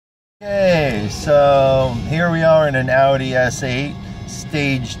Okay, so here we are in an Audi S8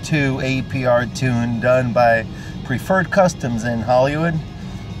 Stage 2 APR tune done by Preferred Customs in Hollywood.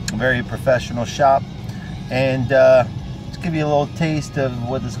 A very professional shop. And let's give you a little taste of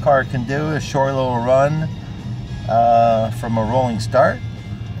what this car can do. A short little run from a rolling start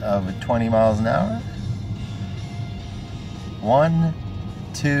of 20 miles an hour. 1,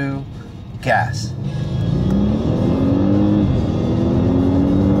 2, gas.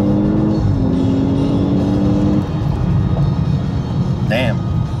 Damn.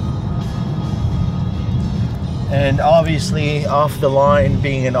 And obviously off the line,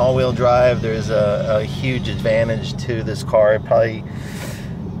 being an all-wheel drive, there's a huge advantage to this car. Probably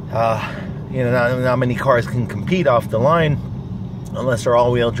not many cars can compete off the line unless they're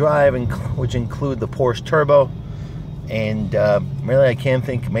all-wheel drive, which include the Porsche Turbo. And really, I can't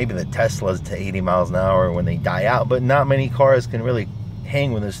think, maybe the Teslas to 80 miles an hour when they die out, but not many cars can really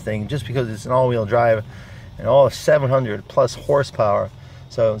hang with this thing just because it's an all-wheel drive and all 700 plus horsepower.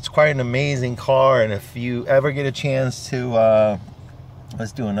 So it's quite an amazing car. And if you ever get a chance to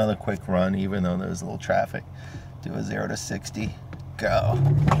let's do another quick run, even though there's a little traffic. Do a 0 to 60, go.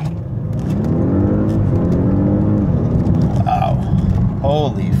 Wow,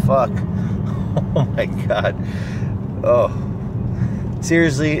 holy fuck. Oh my god. Oh,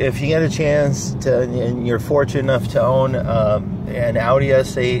 seriously, if you get a chance to, and you're fortunate enough to own an Audi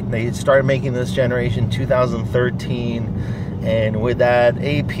S8, they started making this generation 2013, and with that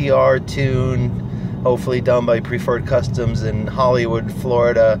APR tune, hopefully done by Preferred Customs in Hollywood,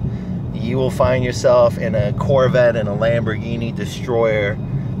 Florida, you will find yourself in a Corvette and a Lamborghini Destroyer.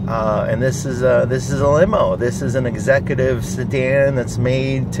 And this is a limo. This is an executive sedan that's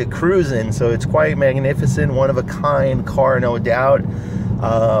made to cruise in, so it's quite magnificent, one of a kind car, no doubt.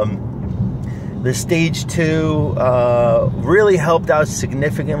 The Stage 2 really helped out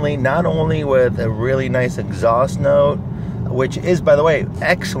significantly, not only with a really nice exhaust note, which is, by the way,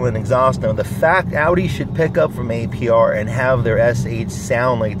 excellent exhaust note. The fact Audi should pick up from APR and have their S8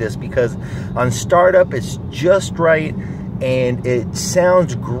 sound like this, because on startup it's just right and it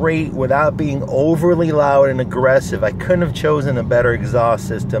sounds great without being overly loud and aggressive. I couldn't have chosen a better exhaust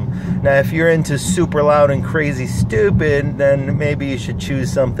system. Now, if you're into super loud and crazy stupid, then maybe you should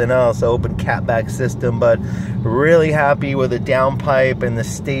choose something else, open catback system. But really happy with the downpipe and the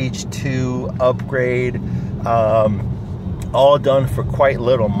Stage 2 upgrade. All done for quite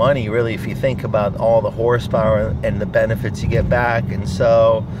little money, really, if you think about all the horsepower and the benefits you get back. And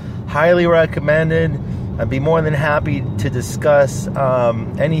so, highly recommended. I'd be more than happy to discuss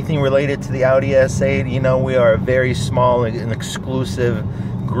anything related to the Audi S8. You know, we are a very small and exclusive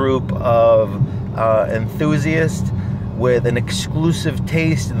group of enthusiasts with an exclusive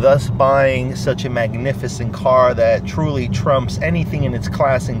taste, thus buying such a magnificent car that truly trumps anything in its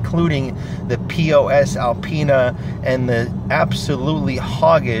class, including the POS Alpina and the absolutely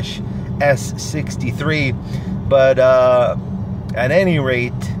hoggish S63. But at any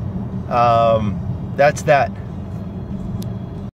rate, that's that.